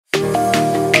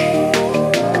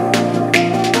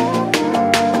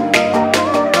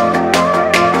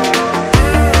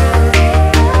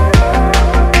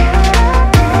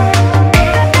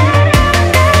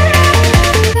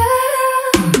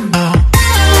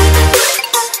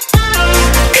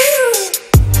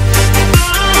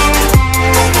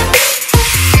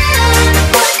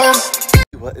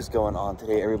on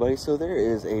today, everybody? So there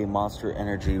is a Monster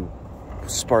Energy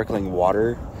sparkling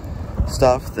water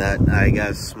stuff that I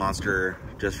guess Monster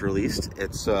just released.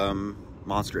 It's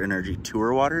Monster Energy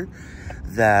Tour Water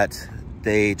that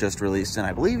they just released, and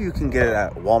I believe you can get it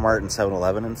at Walmart and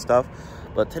 7-Eleven and stuff.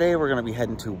 But today we're going to be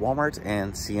heading to Walmart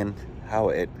and seeing how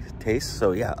it tastes.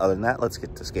 So yeah, other than that, let's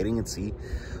get to skating and see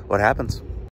what happens.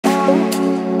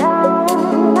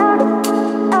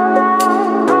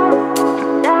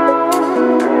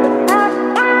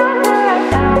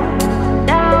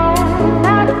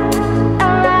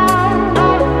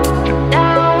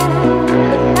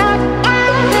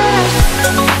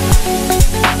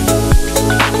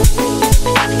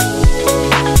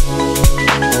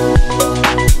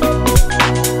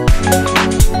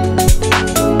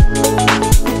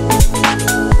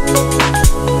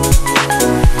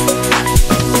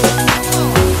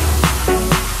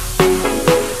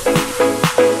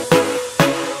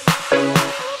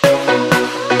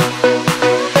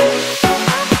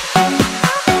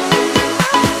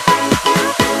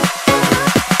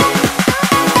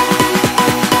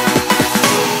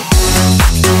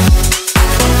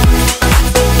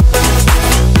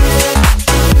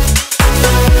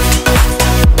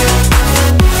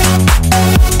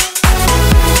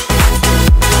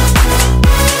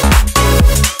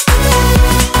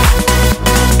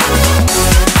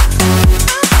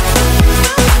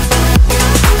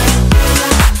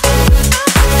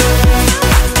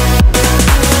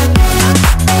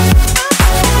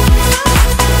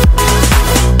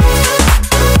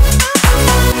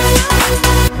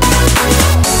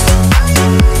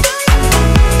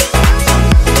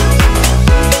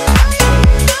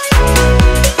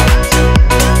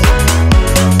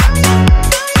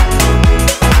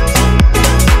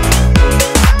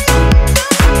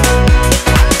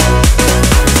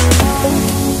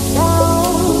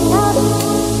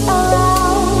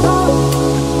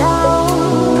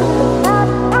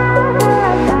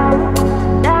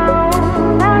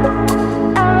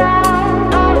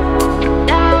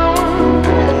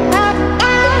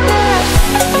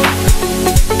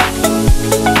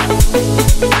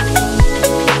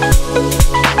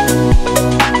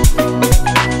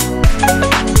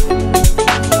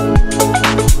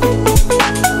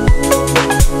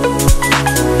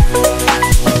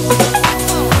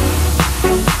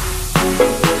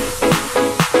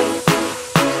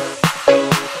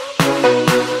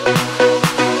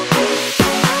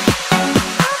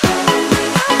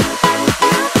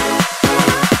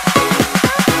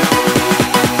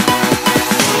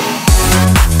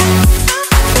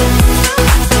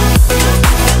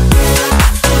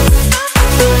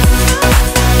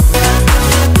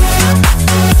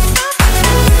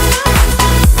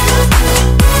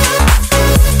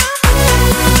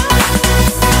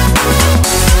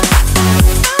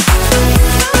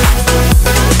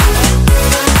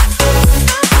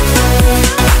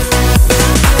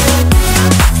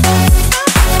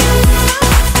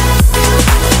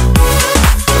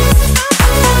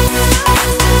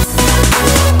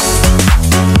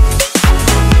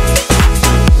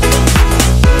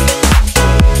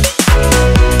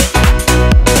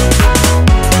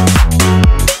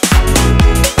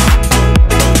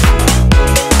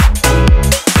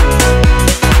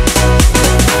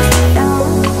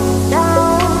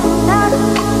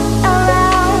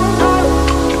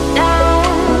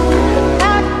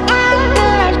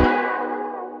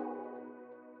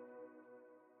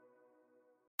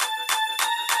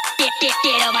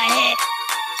 Get on my head.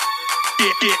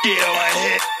 Get on my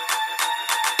head.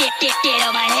 Get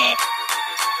on my head.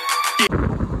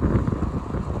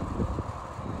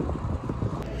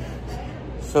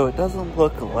 So it doesn't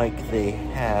look like they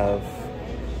have...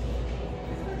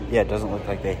 Yeah, it doesn't look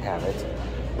like they have it.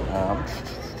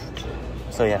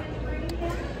 So yeah,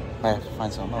 I have to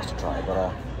find something else to try,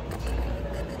 but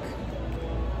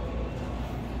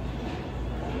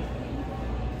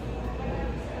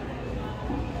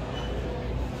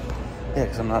yeah,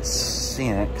 because I'm not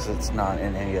seeing it because it's not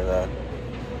in any of the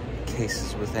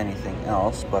cases with anything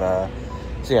else. But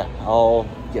so yeah, I'll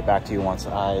get back to you once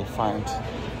I find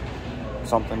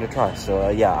something to try. So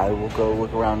yeah, I will go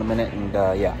look around a minute and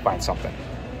yeah, find something.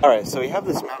 All right, so we have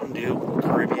this Mountain Dew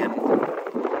Caribbean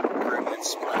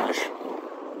Splash.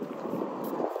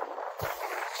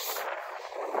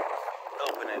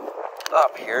 Open it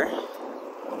up here.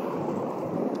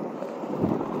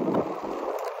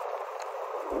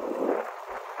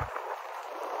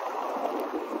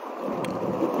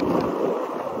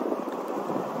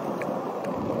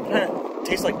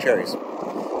 Tastes like cherries.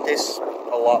 Tastes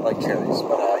a lot like cherries,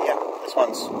 but yeah, this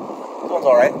one's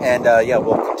all right. And yeah,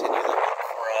 we'll continue looking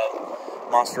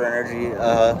for Monster Energy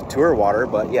tour water.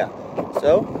 But yeah,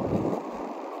 So,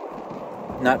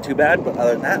 not too bad, but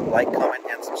other than that, like, comment,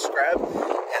 and subscribe, and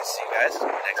see you guys in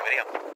the next video.